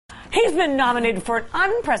He's been nominated for an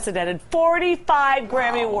unprecedented 45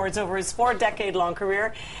 Grammy Awards over his 4-decade-long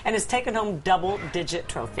career and has taken home double-digit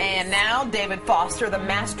trophies. And now, David Foster, the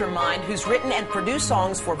mastermind who's written and produced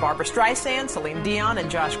songs for Barbra Streisand, Celine Dion, and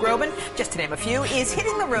Josh Groban, just to name a few, is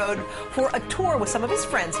hitting the road for a tour with some of his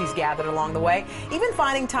friends he's gathered along the way, even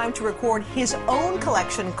finding time to record his own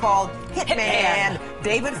collection called Hitman,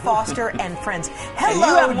 David Foster and Friends. Hello,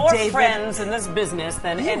 you have more David. friends in this business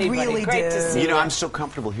than anybody. Really Great do. to see You know, I'm so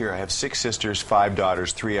comfortable here. I have 6 sisters, 5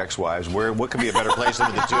 daughters, 3 ex-wives. What could be a better place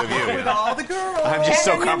than the two of you? With all the girls. I'm just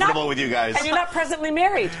so And you're comfortable not- with you guys. And you're not presently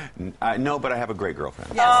married. No, but I have a great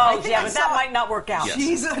girlfriend. Yes, I Oh, think yeah, I but saw- that might not work out. Yes.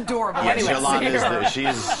 She's adorable. Yes, Anyway, Yolanda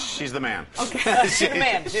she's the man. Okay. She's the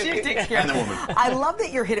man. She takes care And the of it. woman. I love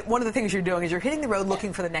that you're hitting. One of the things you're doing is you're hitting the road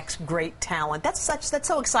looking for the next great talent. That's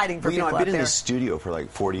so exciting for Well, you know, people I've been out in there. this studio for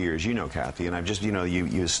like 40 years, you know, Kathy, and I've just, you know,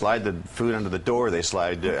 you slide the food under the door, they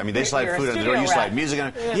slide, they slide You're a food under the door, studio you slide rat. music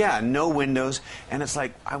under, yeah, no windows, and it's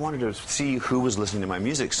like, I wanted to see who was listening to my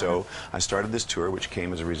music, so I started this tour, which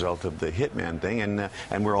came as a result of the Hitman thing, and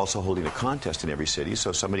we're also holding a contest in every city,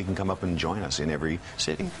 so somebody can come up and join us in every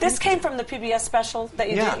city. This came from the PBS special that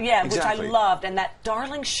you did, exactly. which I loved, and that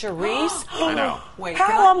darling Charice. I know. Wait,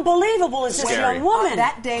 How unbelievable is this Scary. young woman?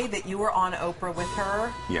 That day that you were on Oprah with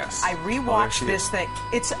her, Yes. I Oh, there rewatched she this is. thing.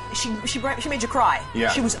 She made you cry. Yeah.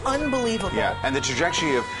 She was unbelievable. Yeah, and the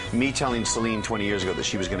trajectory of me telling Celine 20 years ago that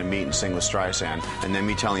she was going to meet and sing with Streisand, and then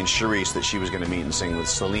me telling Charice that she was going to meet and sing with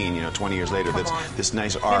Celine, you know, 20 years later, this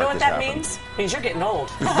nice arc you know what has that happened. means? It means you're getting old.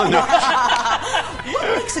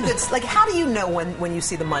 What makes a good how do you know when you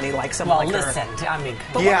see the money like someone Well, like listen, her? I mean,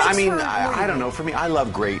 But Yeah, what I makes mean, her I don't worthy? know. For me, I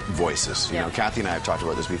love great voices. You Yeah. know, Kathy and I have talked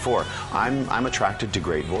about this before. I'm attracted to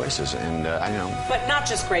great voices, and I know. but not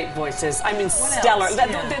just great voices. I mean, stellar. else?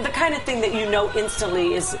 The kind of thing that you know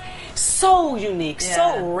instantly is so unique,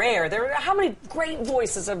 so rare. How many great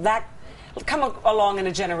voices of that come along in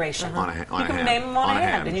a generation? On a you hand. can name them on a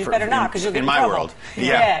hand, and you better not because you'll get in in my trouble. world.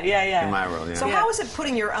 Yeah. In my world, yeah. So how is it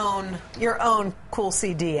putting your own cool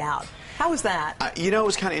CD out? How was that? You know, it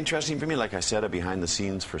was kind of interesting for me. Like I said, I'm behind the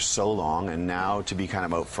scenes for so long, and now to be kind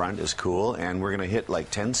of out front is cool. And we're going to hit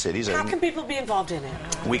like 10 cities. How can people be involved in it?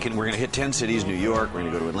 We're going to hit 10 cities: New York, we're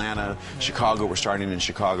going to go to Atlanta, Chicago. We're starting in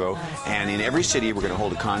Chicago, and in every city we're going to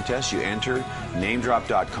hold a contest. You enter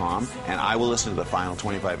namedrop.com, and I will listen to the final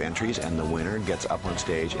 25 entries, and the winner gets up on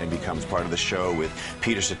stage and becomes part of the show with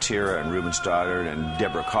Peter Cetera and Ruben Stoddard and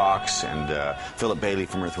Deborah Cox and Philip Bailey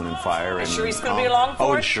from Earth, Wind and Fire. And Charice going to be along for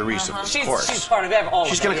Oh, it? and Charice, of course. She's part of all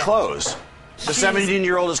She's of it, going to yeah. close. The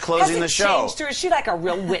 17-year-old is closing the show. Changed her? Is she like a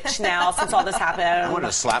real witch now since all this happened? I want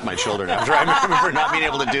to slap my children after I remember not being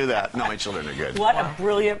able to do that. No, my children are good. What a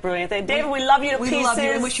brilliant thing. David, we love you to pieces. We love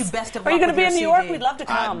you and wish you best of luck Are you going to with be in your New York? CD. We'd love to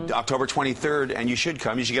come. October 23rd, and you should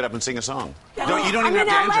come. You should get up and sing a song. You I'm don't even in have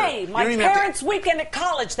to LA. enter. My You don't even have to- parents' weekend at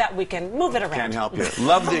college that weekend. Move it around. Can't help you.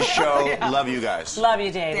 Love this show. Love you guys. Love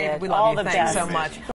you, David. David, we love all you. the Thanks best. so much.